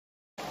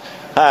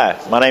Hi,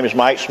 my name is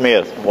Mike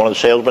Smith, one of the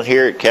salesmen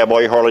here at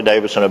Cowboy Harley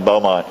Davidson of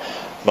Beaumont.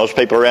 Most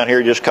people around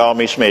here just call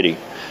me Smitty.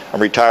 I'm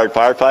a retired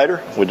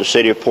firefighter with the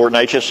city of Port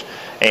Neches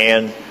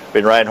and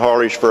been riding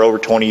Harleys for over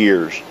 20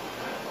 years.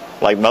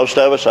 Like most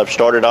of us, I've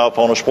started off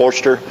on a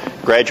Sportster,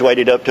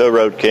 graduated up to a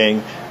Road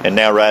King, and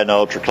now riding an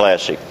Ultra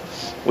Classic.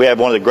 We have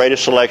one of the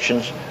greatest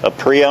selections of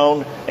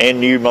pre-owned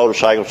and new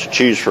motorcycles to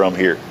choose from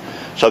here.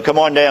 So come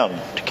on down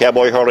to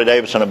Cowboy Harley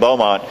Davidson of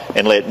Beaumont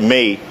and let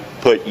me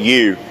put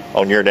you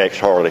on your next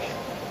Harley.